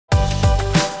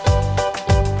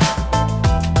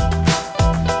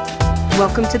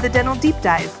Welcome to the Dental Deep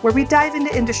Dive, where we dive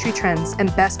into industry trends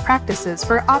and best practices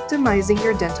for optimizing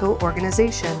your dental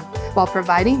organization while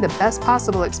providing the best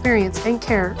possible experience and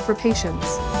care for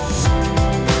patients.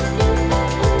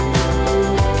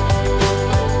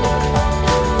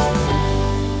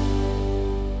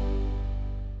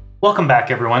 Welcome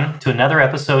back, everyone, to another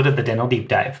episode of the Dental Deep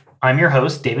Dive. I'm your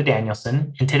host, David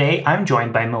Danielson, and today I'm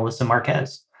joined by Melissa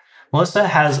Marquez. Melissa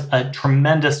has a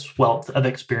tremendous wealth of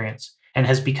experience and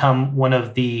has become one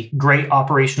of the great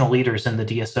operational leaders in the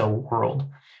DSO world.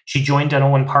 She joined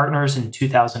Dental One Partners in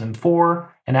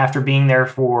 2004, and after being there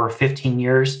for 15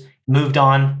 years, moved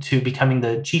on to becoming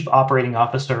the Chief Operating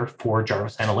Officer for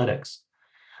Jarvis Analytics.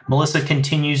 Melissa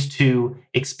continues to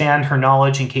expand her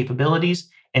knowledge and capabilities,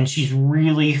 and she's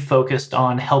really focused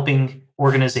on helping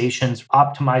organizations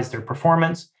optimize their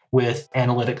performance with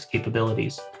analytics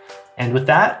capabilities. And with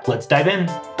that, let's dive in.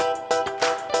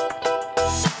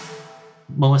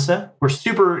 Melissa, we're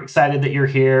super excited that you're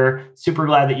here. Super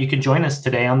glad that you could join us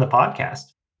today on the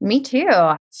podcast. Me too.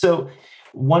 So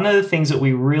one of the things that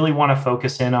we really want to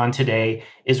focus in on today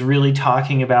is really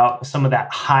talking about some of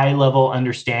that high-level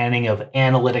understanding of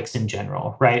analytics in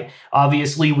general, right?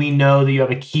 Obviously, we know that you have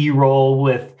a key role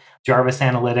with Jarvis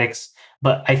Analytics,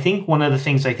 but I think one of the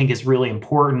things I think is really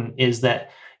important is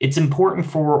that it's important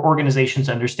for organizations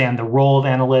to understand the role of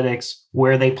analytics,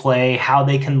 where they play, how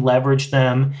they can leverage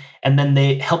them, and then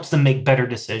it helps them make better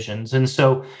decisions. And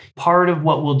so part of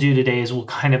what we'll do today is we'll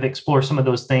kind of explore some of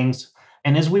those things.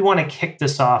 And as we want to kick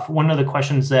this off, one of the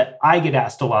questions that I get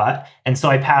asked a lot, and so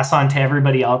I pass on to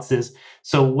everybody else is,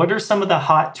 so what are some of the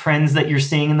hot trends that you're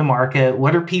seeing in the market?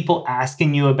 What are people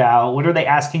asking you about? What are they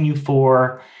asking you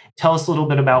for? Tell us a little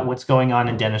bit about what's going on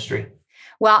in dentistry.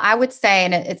 Well, I would say,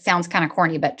 and it sounds kind of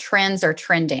corny, but trends are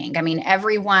trending. I mean,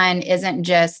 everyone isn't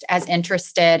just as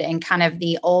interested in kind of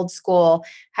the old school,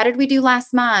 how did we do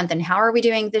last month and how are we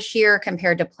doing this year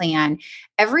compared to plan?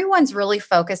 Everyone's really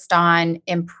focused on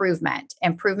improvement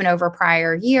over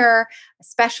prior year,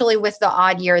 especially with the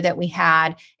odd year that we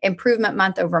had, improvement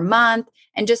month over month,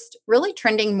 and just really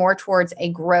trending more towards a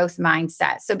growth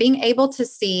mindset. So being able to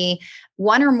see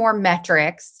one or more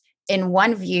metrics in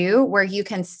one view where you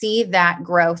can see that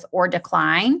growth or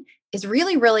decline is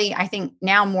really, really, I think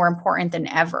now more important than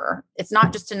ever. It's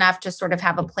not just enough to sort of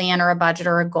have a plan or a budget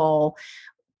or a goal.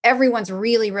 Everyone's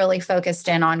really, really focused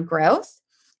in on growth.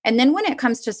 And then when it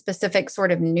comes to specific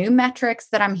sort of new metrics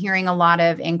that I'm hearing a lot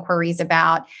of inquiries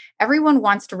about, everyone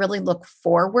wants to really look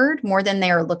forward more than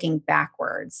they are looking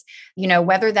backwards. You know,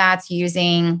 whether that's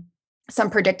using some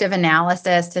predictive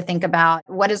analysis to think about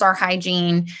what is our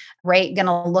hygiene rate going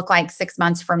to look like 6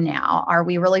 months from now? Are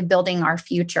we really building our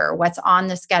future? What's on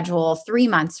the schedule 3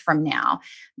 months from now?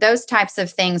 Those types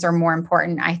of things are more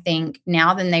important, I think,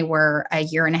 now than they were a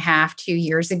year and a half, 2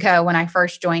 years ago when I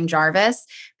first joined Jarvis.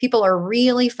 People are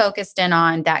really focused in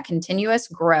on that continuous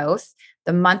growth,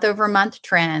 the month over month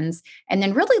trends, and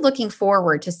then really looking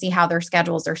forward to see how their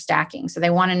schedules are stacking. So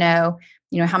they want to know,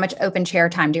 how much open chair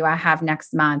time do I have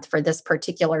next month for this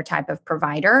particular type of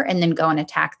provider, and then go and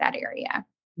attack that area.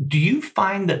 Do you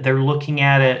find that they're looking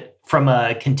at it from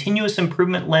a continuous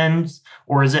improvement lens,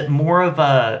 or is it more of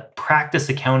a practice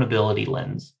accountability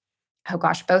lens? Oh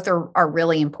gosh, both are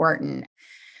really important.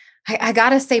 I got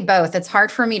to say both. It's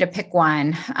hard for me to pick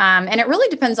one. And it really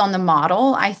depends on the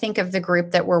model, I think, of the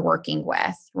group that we're working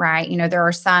with, right? There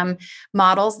are some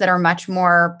models that are much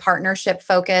more partnership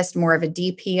focused, more of a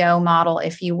DPO model,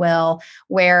 if you will,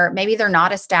 where maybe they're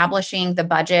not establishing the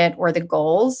budget or the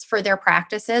goals for their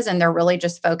practices, and they're really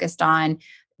just focused on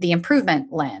the improvement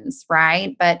lens,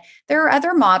 right? But there are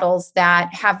other models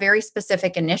that have very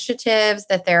specific initiatives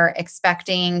that they're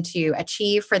expecting to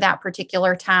achieve for that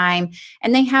particular time.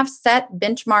 And they have set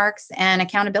benchmarks and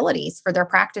accountabilities for their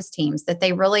practice teams that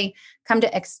they really come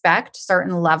to expect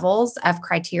certain levels of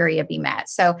criteria be met.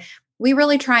 So we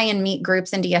really try and meet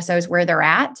groups and DSOs where they're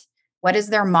at. What is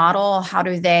their model? How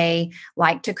do they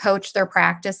like to coach their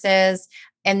practices?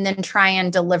 And then try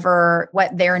and deliver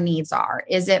what their needs are.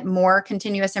 Is it more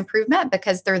continuous improvement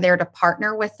because they're there to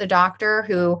partner with the doctor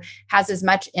who has as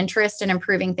much interest in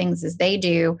improving things as they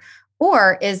do?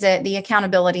 Or is it the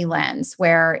accountability lens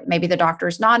where maybe the doctor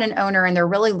is not an owner and they're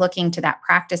really looking to that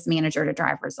practice manager to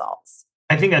drive results?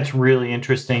 I think that's really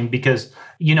interesting because,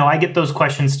 I get those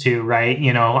questions too, right?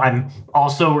 I'm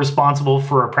also responsible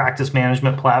for a practice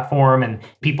management platform, and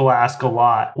people ask a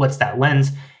lot, what's that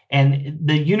lens? And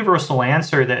the universal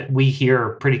answer that we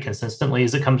hear pretty consistently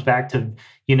is it comes back to,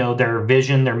 their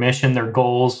vision, their mission, their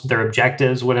goals, their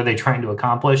objectives, what are they trying to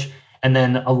accomplish, and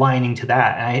then aligning to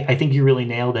that. And I think you really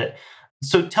nailed it.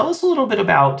 So tell us a little bit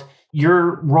about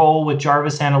your role with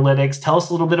Jarvis Analytics. Tell us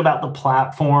a little bit about the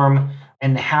platform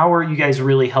And how are you guys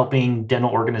really helping dental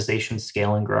organizations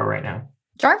scale and grow right now?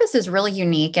 Jarvis is really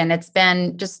unique, and it's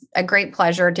been just a great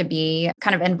pleasure to be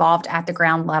kind of involved at the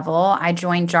ground level. I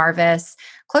joined Jarvis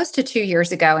close to 2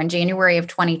 years ago in January of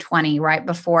 2020, right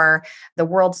before the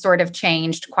world sort of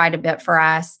changed quite a bit for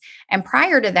us. And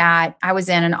prior to that, I was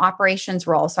in an operations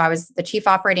role. So I was the chief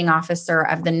operating officer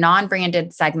of the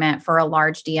non-branded segment for a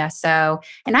large DSO.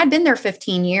 And I'd been there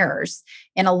 15 years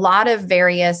in a lot of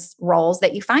various roles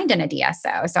that you find in a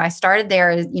DSO. So I started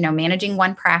there, managing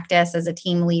one practice as a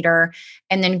team leader,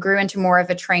 and then grew into more of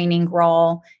a training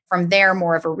role. From there,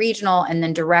 more of a regional, and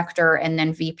then director, and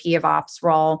then VP of ops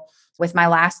role, with my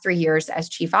last 3 years as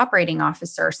chief operating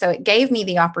officer. So it gave me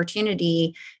the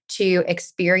opportunity to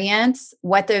experience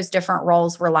what those different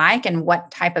roles were like and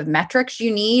what type of metrics you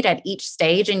need at each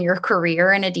stage in your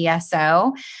career in a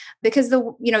DSO, because the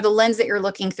lens that you're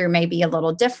looking through may be a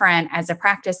little different as a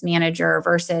practice manager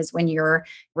versus when you're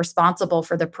responsible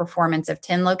for the performance of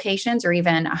 10 locations or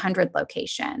even 100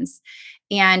 locations.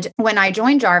 And when I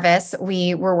joined Jarvis,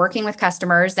 we were working with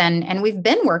customers, and we've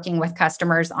been working with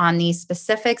customers on these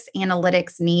specifics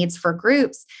analytics needs for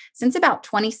groups since about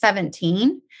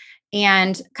 2017.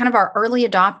 And kind of our early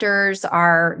adopters,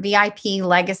 our VIP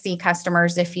legacy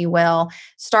customers, if you will,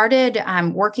 started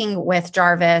working with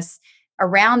Jarvis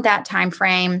around that time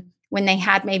frame when they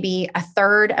had maybe a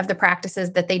third of the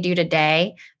practices that they do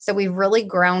today. So we've really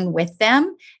grown with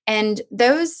them. And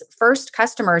those first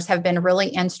customers have been really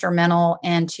instrumental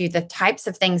into the types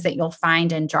of things that you'll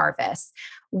find in Jarvis.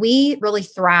 We really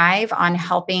thrive on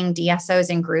helping DSOs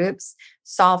and groups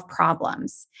solve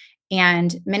problems.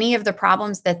 And many of the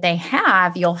problems that they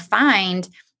have, you'll find,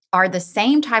 are the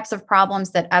same types of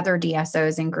problems that other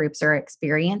DSOs and groups are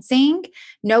experiencing.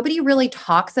 Nobody really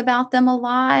talks about them a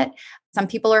lot. Some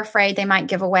people are afraid they might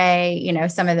give away,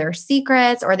 some of their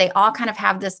secrets, or they all kind of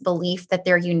have this belief that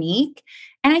they're unique.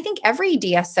 And I think every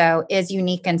DSO is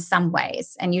unique in some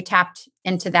ways. And you tapped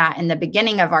into that in the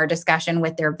beginning of our discussion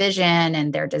with their vision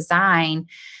and their design.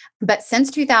 But since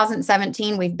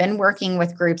 2017, we've been working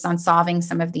with groups on solving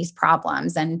some of these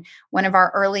problems. And one of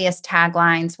our earliest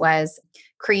taglines was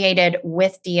created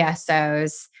with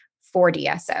DSOs for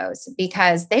DSOs,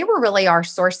 because they were really our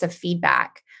source of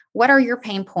feedback. What are your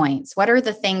pain points? What are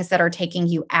the things that are taking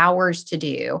you hours to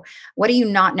do? What do you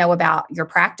not know about your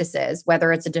practices,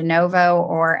 whether it's a de novo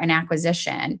or an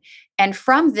acquisition? And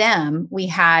from them, we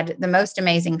had the most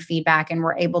amazing feedback, and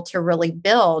were able to really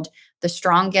build the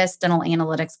strongest dental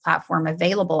analytics platform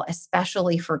available,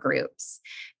 especially for groups.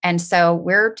 And so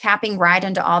we're tapping right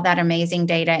into all that amazing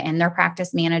data in their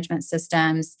practice management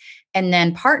systems, and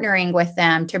then partnering with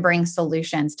them to bring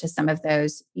solutions to some of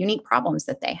those unique problems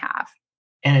that they have.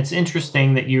 And it's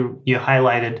interesting that you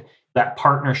highlighted that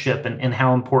partnership and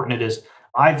how important it is.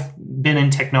 I've been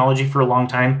in technology for a long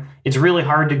time. It's really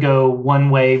hard to go one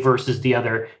way versus the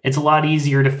other. It's a lot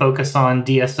easier to focus on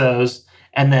DSOs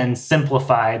and then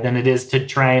simplify than it is to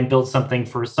try and build something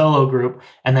for a solo group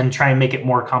and then try and make it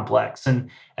more complex. And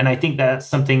I think that's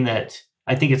something that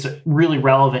I think it's really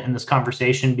relevant in this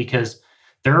conversation, because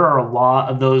there are a lot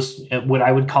of those, what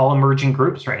I would call emerging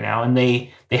groups right now, and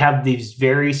they have these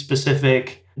very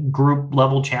specific group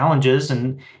level challenges.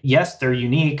 And yes, they're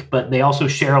unique, but they also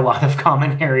share a lot of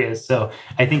common areas. So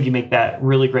I think you make that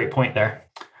really great point there.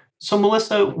 So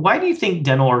Melissa, why do you think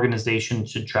dental organizations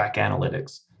should track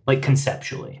analytics, like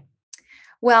conceptually?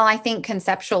 Well, I think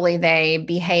conceptually they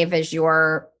behave as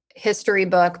your history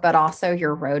book, but also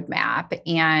your roadmap.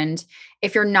 And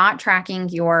if you're not tracking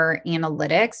your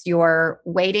analytics, you're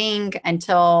waiting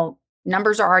until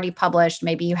numbers are already published.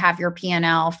 Maybe you have your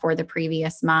P&L for the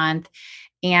previous month,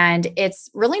 and it's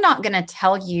really not going to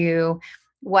tell you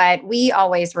what we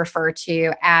always refer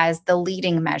to as the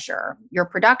leading measure. Your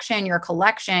production, your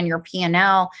collection, your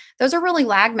P&L, those are really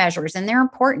lag measures, and they're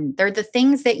important. They're the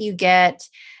things that you get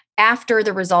after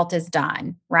the result is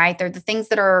done, right? They're the things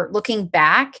that are looking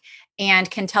back and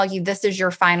can tell you this is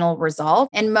your final result.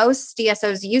 And most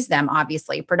DSOs use them,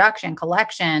 obviously: production,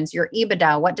 collections, your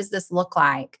EBITDA. What does this look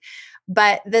like?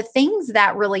 But the things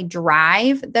that really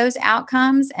drive those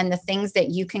outcomes and the things that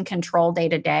you can control day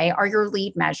to day are your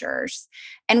lead measures.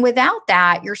 And without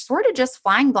that, you're sort of just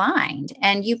flying blind,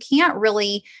 and you can't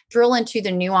really drill into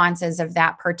the nuances of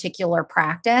that particular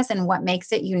practice and what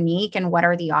makes it unique and what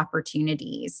are the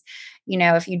opportunities.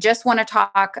 If you just want to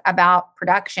talk about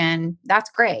production, that's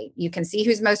great. You can see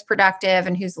who's most productive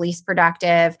and who's least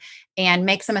productive and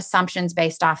make some assumptions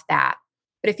based off that.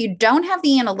 But if you don't have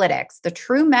the analytics, the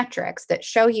true metrics that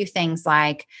show you things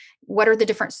like what are the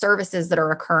different services that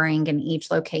are occurring in each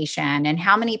location, and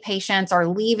how many patients are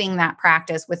leaving that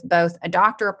practice with both a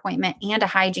doctor appointment and a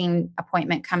hygiene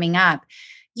appointment coming up,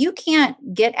 you can't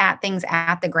get at things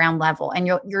at the ground level, and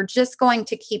you're just going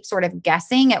to keep sort of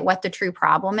guessing at what the true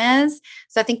problem is.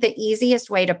 So I think the easiest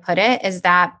way to put it is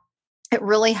that it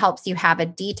really helps you have a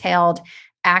detailed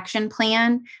action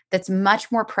plan that's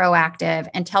much more proactive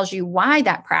and tells you why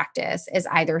that practice is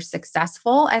either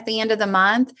successful at the end of the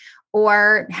month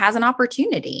or has an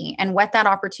opportunity and what that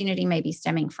opportunity may be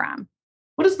stemming from.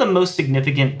 What is the most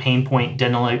significant pain point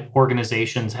dental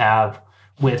organizations have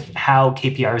with how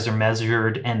KPIs are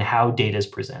measured and how data is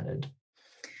presented?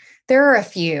 There are a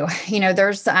few.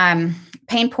 There's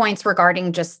pain points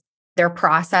regarding just their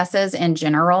processes in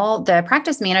general. The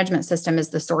practice management system is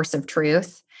the source of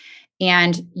truth.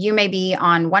 And you may be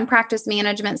on one practice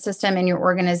management system in your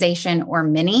organization or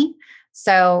many.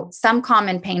 So some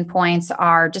common pain points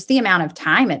are just the amount of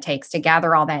time it takes to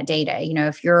gather all that data.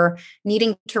 If you're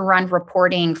needing to run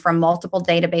reporting from multiple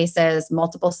databases,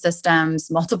 multiple systems,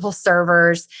 multiple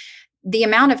servers, the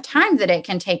amount of time that it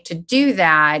can take to do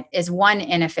that is one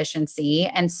inefficiency.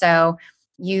 And so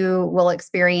you will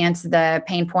experience the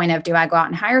pain point of, do I go out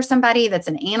and hire somebody that's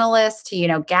an analyst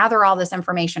to, gather all this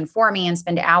information for me and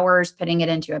spend hours putting it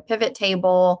into a pivot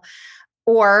table?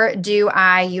 Or do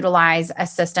I utilize a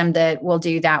system that will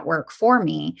do that work for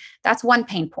me? That's one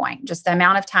pain point, just the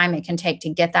amount of time it can take to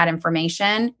get that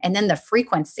information. And then the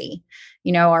frequency,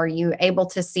 are you able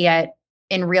to see it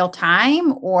in real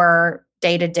time or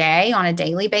day to day on a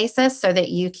daily basis so that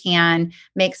you can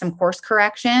make some course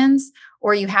corrections?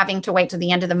 Or are you having to wait till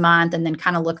the end of the month and then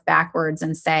kind of look backwards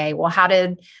and say, well, how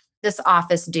did this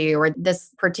office do or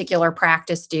this particular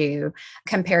practice do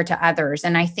compared to others?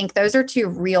 And I think those are two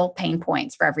real pain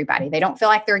points for everybody. They don't feel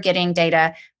like they're getting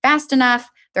data fast enough.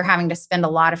 They're having to spend a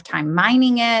lot of time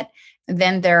mining it.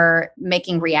 Then they're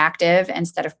making reactive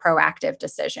instead of proactive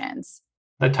decisions.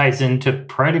 That ties into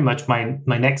pretty much my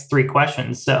next three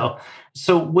questions. So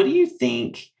what do you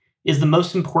think is the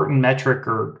most important metric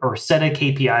or set of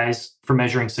KPIs for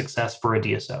measuring success for a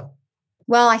DSO?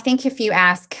 Well, I think if you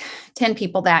ask 10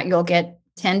 people that, you'll get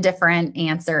 10 different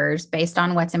answers based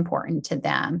on what's important to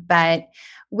them. But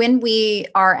when we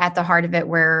are at the heart of it,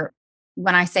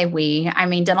 when I say we, I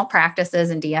mean dental practices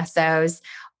and DSOs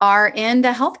are in the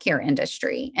healthcare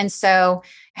industry. And so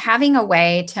having a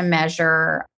way to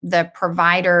measure the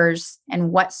providers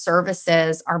and what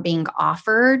services are being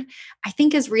offered, I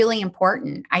think is really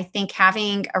important. I think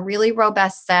having a really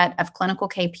robust set of clinical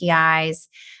KPIs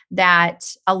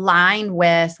that align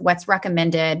with what's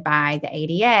recommended by the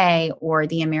ADA or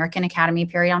the American Academy of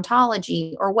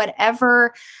Periodontology or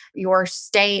whatever your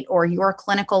state or your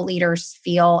clinical leaders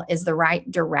feel is the right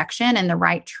direction and the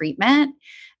right treatment.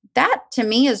 That to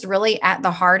me is really at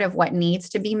the heart of what needs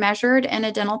to be measured in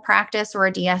a dental practice or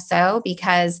a DSO,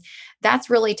 because that's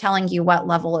really telling you what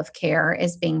level of care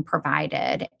is being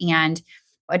provided. And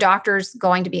a doctor's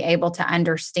going to be able to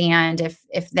understand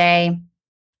if they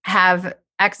have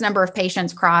X number of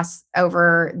patients cross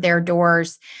over their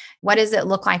doors, what does it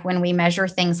look like when we measure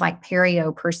things like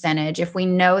perio percentage? If we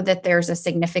know that there's a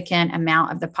significant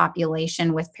amount of the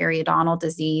population with periodontal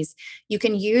disease, you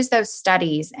can use those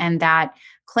studies and that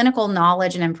clinical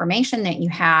knowledge and information that you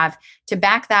have to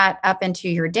back that up into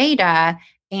your data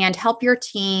and help your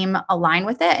team align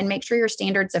with it and make sure your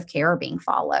standards of care are being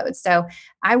followed. So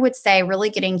I would say really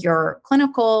getting your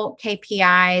clinical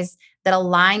KPIs that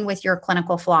align with your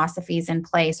clinical philosophies in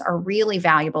place are really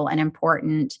valuable and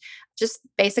important, just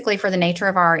basically for the nature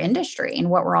of our industry and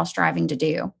what we're all striving to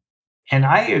do. And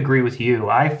I agree with you.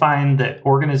 I find that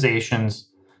organizations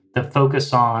that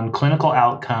focus on clinical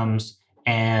outcomes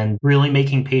and really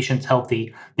making patients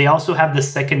healthy, they also have the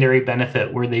secondary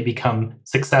benefit where they become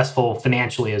successful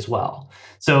financially as well.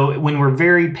 So when we're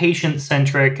very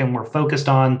patient-centric and we're focused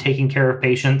on taking care of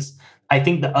patients, I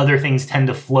think the other things tend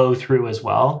to flow through as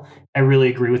well. I really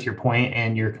agree with your point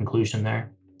and your conclusion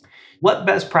there. What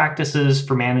best practices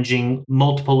for managing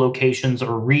multiple locations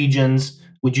or regions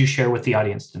would you share with the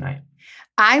audience tonight?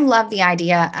 I love the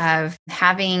idea of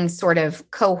having sort of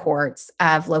cohorts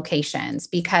of locations,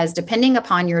 because depending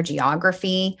upon your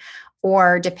geography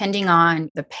or depending on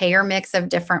the payer mix of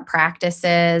different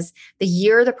practices, the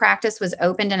year the practice was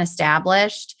opened and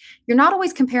established, you're not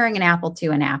always comparing an apple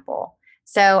to an apple.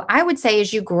 So I would say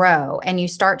as you grow and you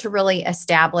start to really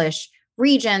establish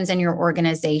regions in your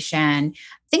organization,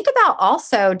 think about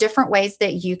also different ways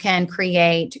that you can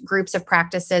create groups of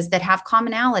practices that have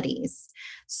commonalities.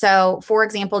 So, for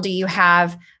example, do you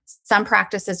have some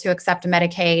practices who accept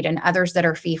Medicaid and others that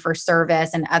are fee for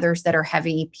service and others that are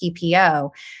heavy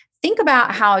PPO? Think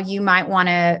about how you might want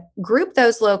to group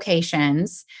those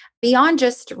locations beyond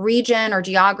just region or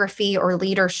geography or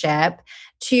leadership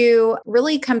to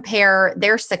really compare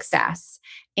their success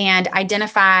and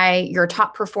identify your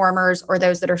top performers or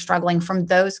those that are struggling from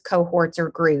those cohorts or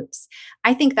groups.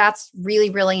 I think that's really,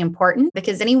 really important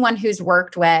because anyone who's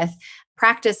worked with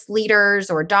practice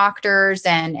leaders or doctors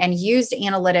and used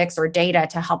analytics or data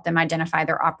to help them identify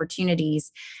their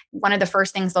opportunities, one of the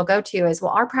first things they'll go to is,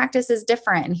 well, our practice is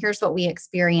different and here's what we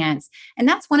experience. And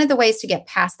that's one of the ways to get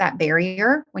past that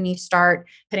barrier when you start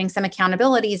putting some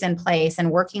accountabilities in place and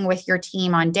working with your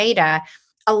team on data.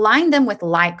 Align them with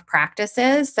like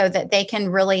practices so that they can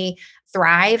really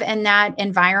thrive in that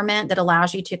environment that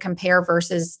allows you to compare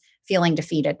versus feeling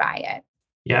defeated by it.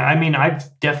 Yeah, I mean,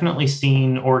 I've definitely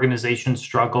seen organizations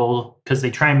struggle because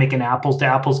they try and make an apples to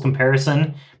apples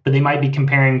comparison, but they might be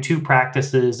comparing two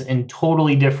practices in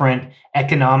totally different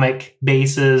economic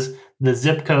bases. The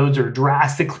zip codes are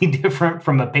drastically different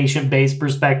from a patient-based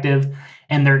perspective,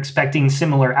 and they're expecting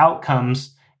similar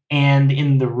outcomes. And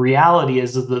in the reality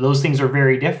is that those things are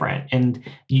very different, and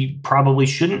you probably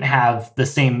shouldn't have the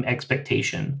same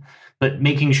expectation. But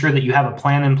making sure that you have a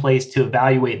plan in place to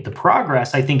evaluate the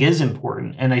progress, I think, is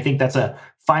important. And I think that's a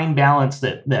fine balance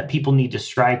that people need to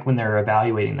strike when they're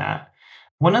evaluating that.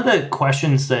 One of the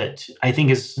questions that I think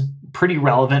is pretty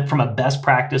relevant from a best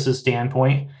practices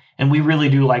standpoint, and we really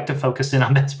do like to focus in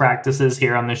on best practices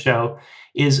here on the show,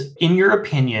 is, in your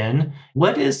opinion,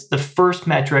 what is the first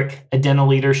metric a dental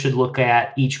leader should look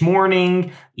at each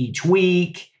morning, each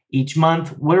week, each month?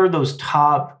 What are those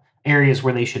top areas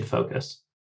where they should focus?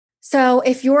 So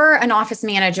if you're an office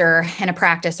manager in a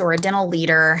practice or a dental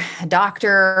leader, a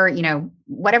doctor,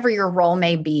 whatever your role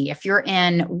may be, if you're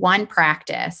in one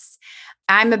practice,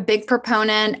 I'm a big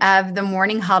proponent of the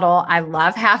morning huddle. I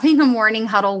love having a morning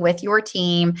huddle with your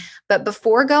team. But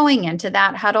before going into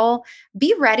that huddle,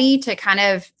 be ready to kind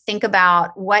of think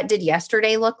about what did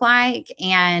yesterday look like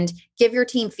and give your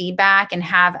team feedback and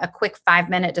have a quick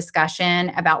 5-minute discussion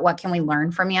about what can we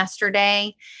learn from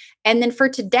yesterday. And then for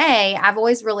today, I've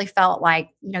always really felt like,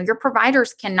 your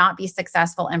providers cannot be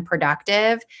successful and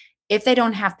productive if they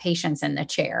don't have patients in the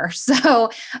chair. So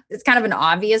it's kind of an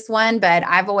obvious one, but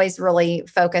I've always really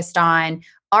focused on,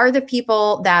 are the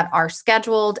people that are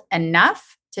scheduled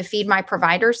enough to feed my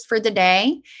providers for the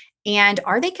day? And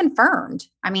are they confirmed?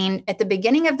 I mean, at the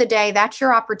beginning of the day, that's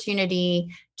your opportunity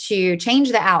to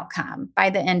change the outcome by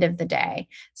the end of the day.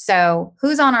 So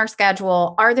who's on our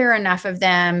schedule? Are there enough of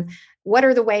them? What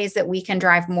are the ways that we can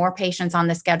drive more patients on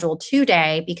the schedule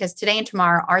today? Because today and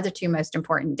tomorrow are the two most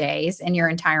important days in your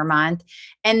entire month.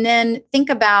 And then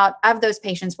think about, of those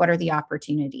patients, what are the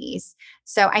opportunities?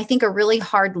 So I think a really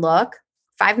hard look,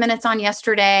 5 minutes on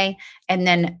yesterday, and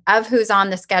then of who's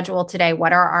on the schedule today,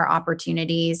 what are our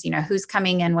opportunities? Who's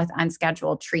coming in with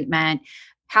unscheduled treatment?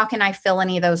 How can I fill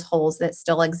any of those holes that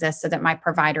still exist so that my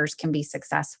providers can be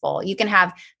successful? You can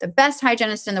have the best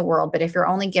hygienist in the world, but if you're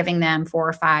only giving them 4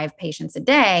 or 5 patients a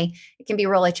day, it can be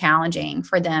really challenging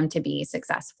for them to be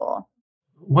successful.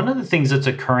 One of the things that's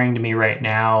occurring to me right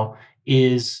now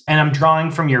is, and I'm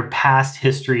drawing from your past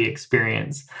history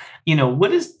experience,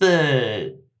 what is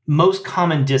the most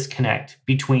common disconnect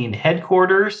between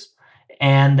headquarters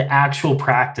and the actual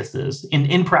practices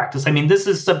in practice? I mean, this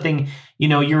is something,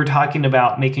 you were talking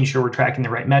about making sure we're tracking the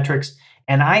right metrics.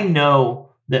 And I know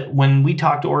that when we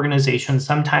talk to organizations,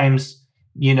 sometimes,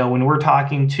 when we're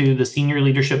talking to the senior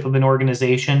leadership of an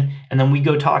organization and then we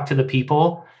go talk to the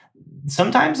people,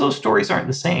 sometimes those stories aren't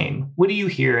the same. What do you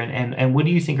hear and what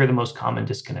do you think are the most common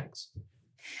disconnects?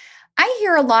 I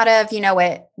hear a lot of,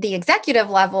 at the executive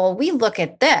level, we look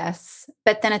at this,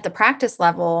 but then at the practice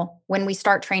level, when we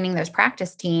start training those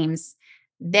practice teams,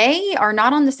 they are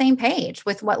not on the same page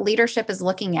with what leadership is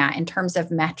looking at in terms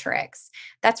of metrics.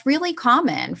 That's really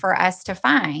common for us to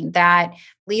find, that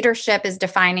leadership is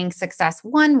defining success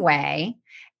one way,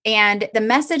 and the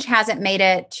message hasn't made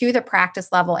it to the practice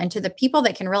level and to the people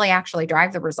that can really actually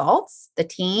drive the results, the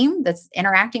team that's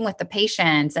interacting with the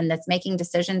patients and that's making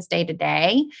decisions day to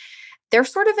day. They're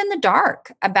sort of in the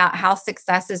dark about how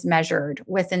success is measured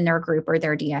within their group or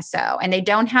their DSO. And they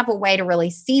don't have a way to really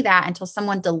see that until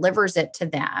someone delivers it to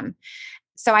them.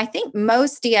 So I think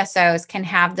most DSOs can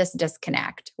have this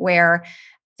disconnect where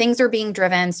things are being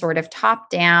driven sort of top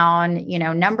down,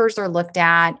 numbers are looked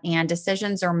at and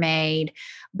decisions are made.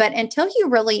 But until you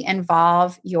really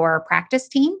involve your practice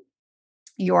team,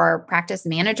 your practice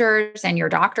managers and your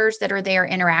doctors that are there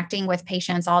interacting with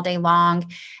patients all day long,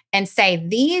 and say,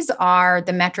 these are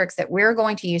the metrics that we're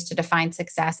going to use to define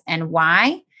success and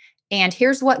why. And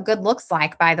here's what good looks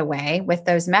like, by the way, with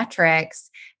those metrics.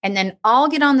 And then all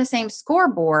get on the same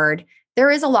scoreboard. there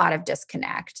is a lot of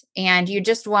disconnect, and you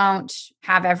just won't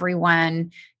have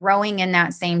everyone rowing in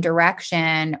that same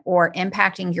direction or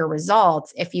impacting your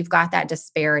results if you've got that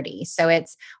disparity. So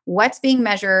it's what's being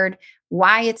measured,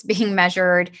 why it's being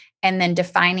measured, and then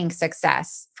defining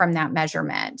success from that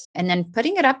measurement, and then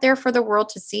putting it up there for the world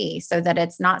to see so that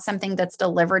it's not something that's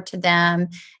delivered to them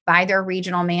by their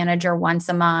regional manager once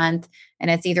a month and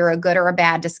it's either a good or a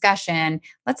bad discussion.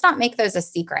 Let's not make those a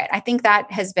secret. I think that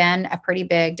has been a pretty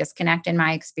big disconnect in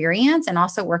my experience, and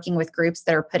also working with groups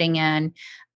that are putting in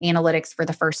analytics for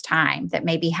the first time that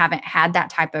maybe haven't had that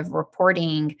type of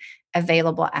reporting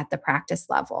available at the practice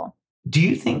level. Do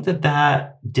you think that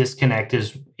that disconnect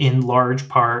is in large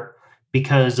part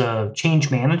because of change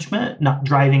management, not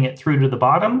driving it through to the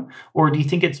bottom? Or do you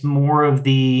think it's more of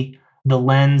the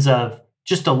lens of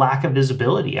just a lack of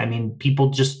visibility? I mean, people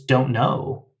just don't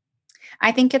know.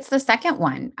 I think it's the second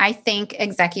one. I think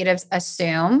executives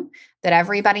assume that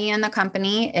everybody in the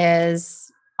company is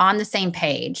on the same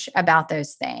page about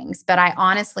those things. But I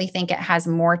honestly think it has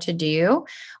more to do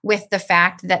with the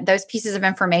fact that those pieces of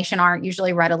information aren't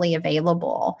usually readily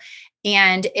available.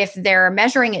 And if they're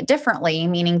measuring it differently,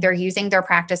 meaning they're using their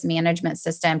practice management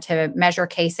system to measure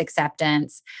case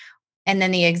acceptance, and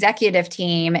then the executive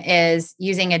team is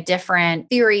using a different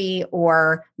theory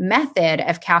or method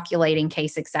of calculating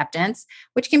case acceptance,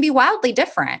 which can be wildly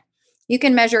different. You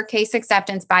can measure case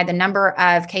acceptance by the number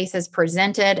of cases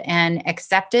presented and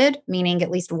accepted, meaning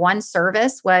at least one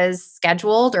service was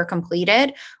scheduled or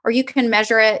completed, or you can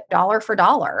measure it dollar for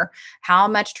dollar, how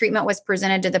much treatment was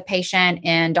presented to the patient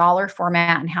in dollar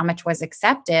format and how much was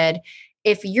accepted.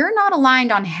 If you're not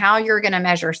aligned on how you're going to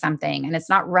measure something and it's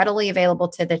not readily available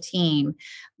to the team,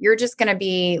 you're just going to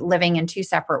be living in two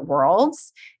separate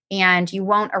worlds, and you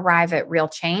won't arrive at real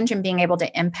change and being able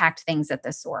to impact things at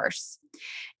the source.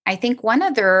 I think one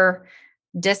other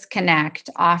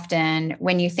disconnect often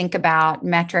when you think about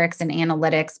metrics and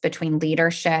analytics between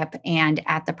leadership and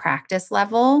at the practice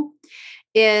level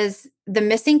is the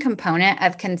missing component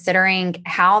of considering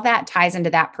how that ties into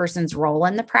that person's role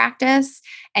in the practice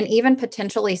and even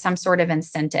potentially some sort of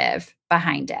incentive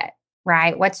behind it,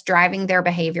 right? What's driving their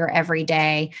behavior every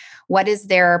day? What is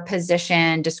their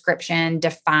position description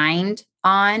defined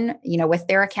on, with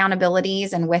their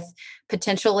accountabilities and with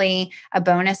potentially a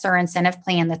bonus or incentive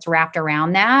plan that's wrapped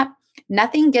around that?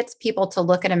 Nothing gets people to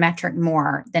look at a metric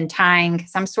more than tying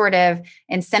some sort of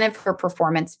incentive for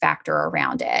performance factor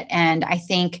around it. And I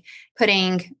think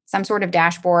putting some sort of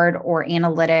dashboard or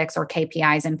analytics or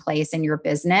KPIs in place in your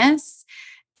business,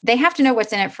 they have to know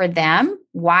what's in it for them.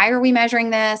 Why are we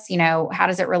measuring this? How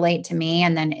does it relate to me?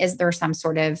 And then is there some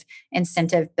sort of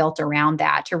incentive built around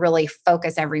that to really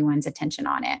focus everyone's attention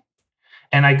on it?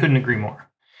 And I couldn't agree more.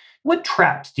 What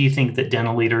traps do you think that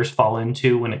dental leaders fall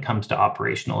into when it comes to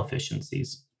operational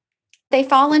efficiencies? They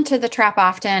fall into the trap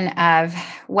often of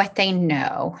what they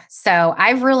know. So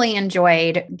I've really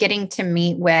enjoyed getting to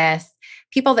meet with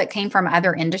people that came from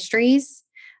other industries.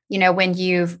 When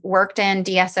you've worked in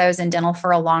DSOs and dental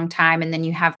for a long time, and then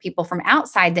you have people from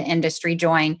outside the industry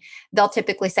join, they'll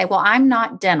typically say, well, I'm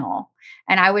not dental.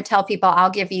 And I would tell people, I'll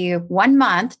give you 1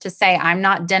 month to say I'm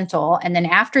not dental. And then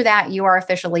after that, you are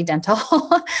officially dental.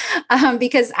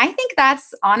 Because I think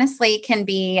that's honestly can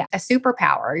be a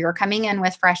superpower. You're coming in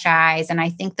with fresh eyes. And I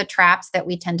think the traps that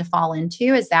we tend to fall into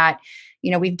is that,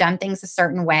 we've done things a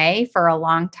certain way for a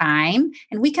long time,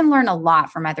 and we can learn a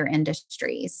lot from other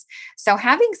industries. So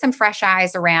having some fresh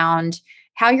eyes around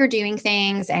how you're doing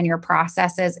things and your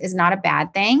processes is not a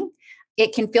bad thing.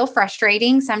 It can feel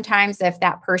frustrating sometimes if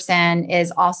that person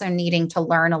is also needing to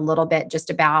learn a little bit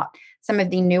just about some of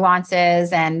the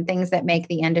nuances and things that make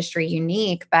the industry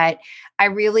unique. But I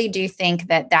really do think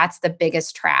that that's the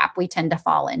biggest trap we tend to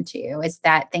fall into, is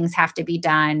that things have to be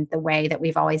done the way that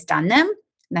we've always done them.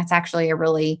 And that's actually a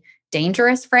really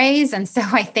dangerous phrase. And so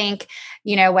I think,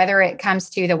 whether it comes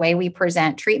to the way we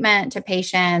present treatment to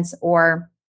patients or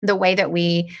the way that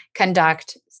we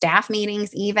conduct staff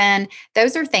meetings, even,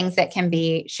 those are things that can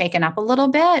be shaken up a little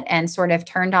bit and sort of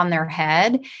turned on their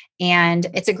head. And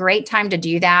it's a great time to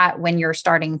do that when you're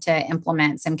starting to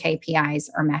implement some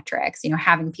KPIs or metrics,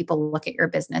 having people look at your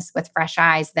business with fresh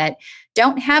eyes that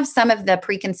don't have some of the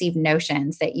preconceived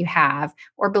notions that you have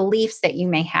or beliefs that you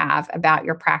may have about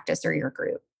your practice or your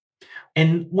group.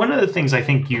 And one of the things I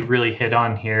think you really hit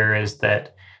on here is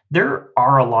that there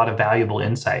are a lot of valuable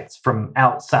insights from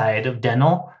outside of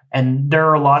dental, and there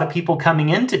are a lot of people coming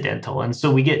into dental. And so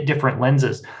we get different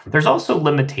lenses. There's also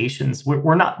limitations.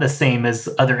 We're not the same as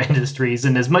other industries.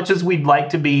 And as much as we'd like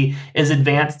to be as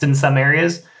advanced in some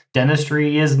areas,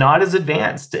 dentistry is not as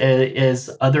advanced as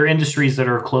other industries that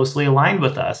are closely aligned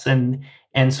with us. And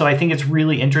And so I think it's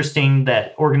really interesting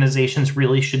that organizations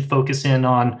really should focus in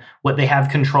on what they have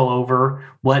control over,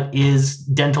 what is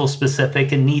dental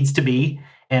specific and needs to be,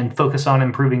 and focus on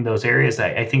improving those areas.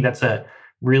 I think that's a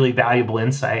really valuable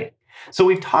insight. So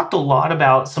we've talked a lot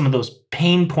about some of those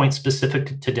pain points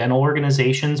specific to dental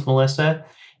organizations, Melissa.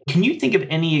 Can you think of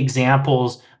any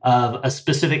examples of a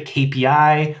specific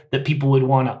KPI that people would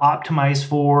want to optimize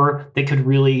for that could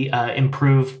really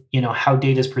improve, how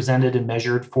data is presented and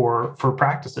measured for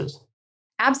practices?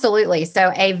 Absolutely.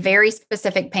 So a very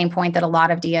specific pain point that a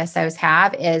lot of DSOs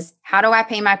have is, how do I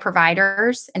pay my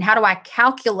providers and how do I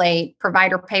calculate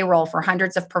provider payroll for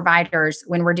hundreds of providers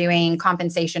when we're doing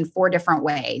compensation 4 different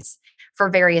ways for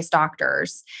various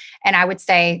doctors? And I would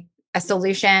say a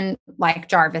solution like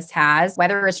Jarvis has,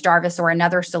 whether it's Jarvis or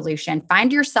another solution,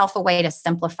 find yourself a way to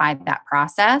simplify that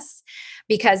process,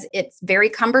 because it's very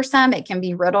cumbersome. It can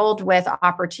be riddled with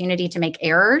opportunity to make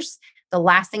errors. The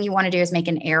last thing you want to do is make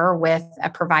an error with a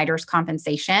provider's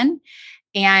compensation.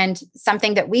 And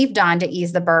something that we've done to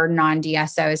ease the burden on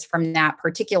DSOs from that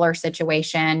particular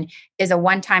situation is a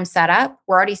one-time setup.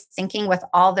 We're already syncing with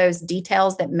all those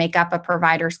details that make up a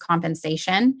provider's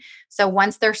compensation. So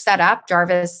once they're set up,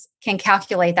 Jarvis can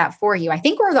calculate that for you. I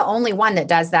think we're the only one that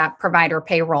does that provider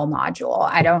payroll module.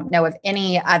 I don't know of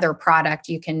any other product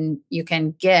you can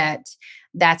get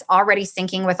that's already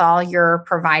syncing with all your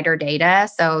provider data.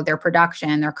 So their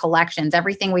production, their collections,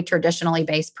 everything we traditionally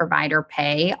base provider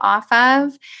pay off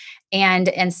of. And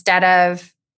instead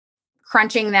of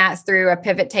crunching that through a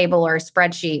pivot table or a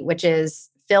spreadsheet, which is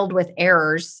filled with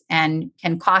errors and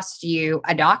can cost you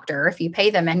a doctor if you pay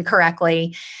them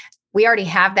incorrectly, we already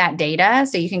have that data.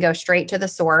 So you can go straight to the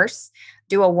source,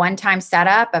 do a one-time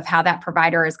setup of how that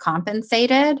provider is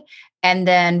compensated. And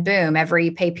then boom, every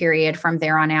pay period from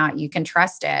there on out, you can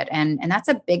trust it. And that's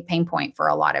a big pain point for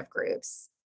a lot of groups.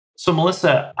 So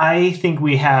Melissa, I think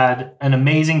we had an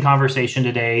amazing conversation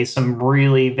today, some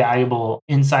really valuable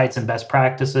insights and best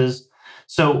practices.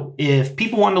 So if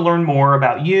people want to learn more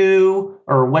about you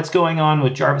or what's going on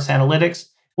with Jarvis Analytics,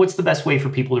 what's the best way for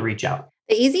people to reach out?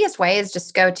 The easiest way is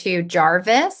just go to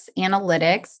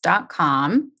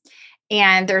jarvisanalytics.com.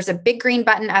 And there's a big green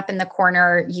button up in the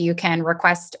corner. You can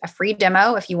request a free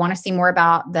demo if you want to see more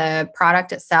about the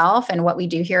product itself and what we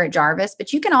do here at Jarvis.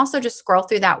 But you can also just scroll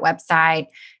through that website.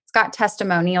 It's got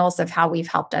testimonials of how we've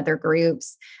helped other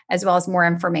groups, as well as more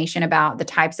information about the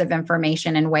types of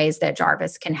information and ways that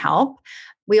Jarvis can help.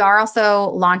 We are also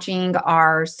launching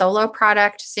our solo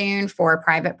product soon for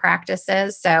private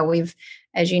practices. So we've,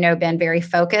 as you know, been very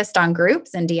focused on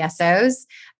groups and DSOs.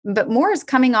 But more is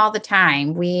coming all the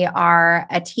time. We are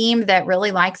a team that really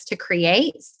likes to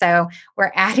create. So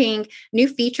we're adding new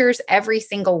features every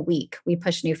single week. We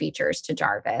push new features to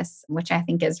Jarvis, which I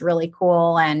think is really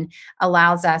cool and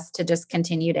allows us to just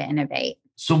continue to innovate.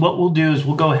 So what we'll do is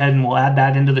we'll go ahead and we'll add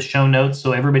that into the show notes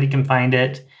so everybody can find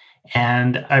it.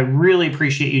 And I really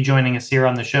appreciate you joining us here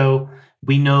on the show.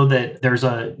 We know that there's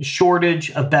a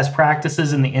shortage of best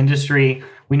practices in the industry.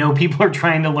 We know people are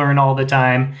trying to learn all the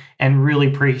time, and really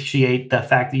appreciate the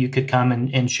fact that you could come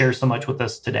and share so much with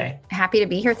us today. Happy to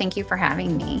be here. Thank you for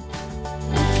having me.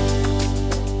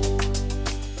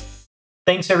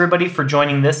 Thanks, everybody, for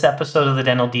joining this episode of the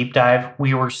Dental Deep Dive.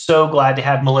 We were so glad to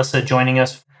have Melissa joining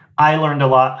us. I learned a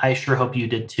lot. I sure hope you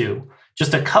did too.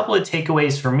 Just a couple of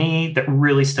takeaways for me that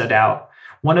really stood out.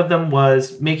 One of them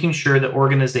was making sure that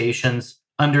organizations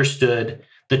understood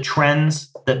the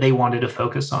trends that they wanted to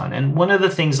focus on. And one of the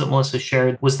things that Melissa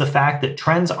shared was the fact that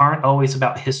trends aren't always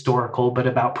about historical, but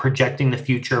about projecting the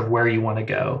future of where you want to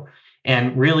go.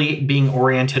 And really being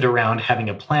oriented around having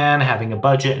a plan, having a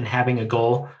budget, and having a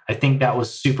goal. I think that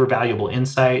was super valuable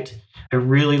insight. I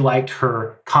really liked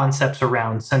her concepts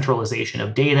around centralization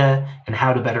of data and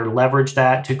how to better leverage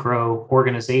that to grow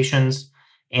organizations.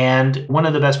 And one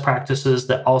of the best practices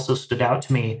that also stood out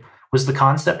to me was the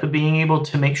concept of being able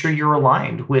to make sure you're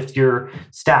aligned with your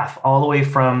staff, all the way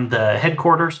from the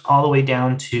headquarters, all the way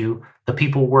down to the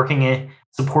people working it,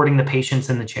 supporting the patients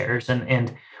in the chairs.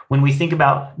 And when we think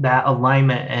about that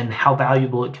alignment and how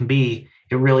valuable it can be,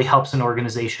 it really helps an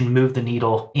organization move the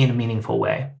needle in a meaningful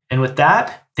way. And with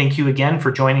that, thank you again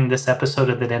for joining this episode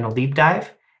of the Dental Deep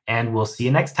Dive, and we'll see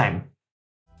you next time.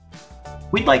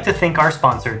 We'd like to thank our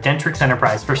sponsor, Dentrix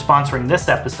Enterprise, for sponsoring this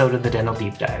episode of the Dental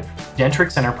Deep Dive.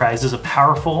 Dentrix Enterprise is a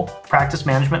powerful practice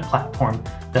management platform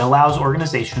that allows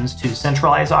organizations to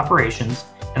centralize operations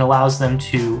and allows them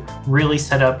to really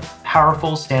set up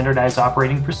powerful, standardized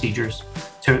operating procedures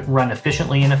to run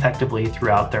efficiently and effectively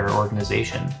throughout their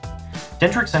organization.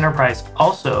 Dentrix Enterprise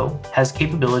also has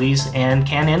capabilities and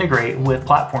can integrate with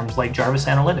platforms like Jarvis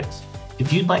Analytics.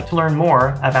 If you'd like to learn more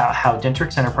about how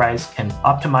Dentrix Enterprise can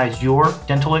optimize your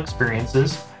dental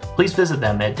experiences, please visit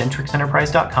them at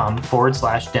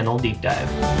dentrixenterprise.com/dental deep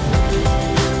dive.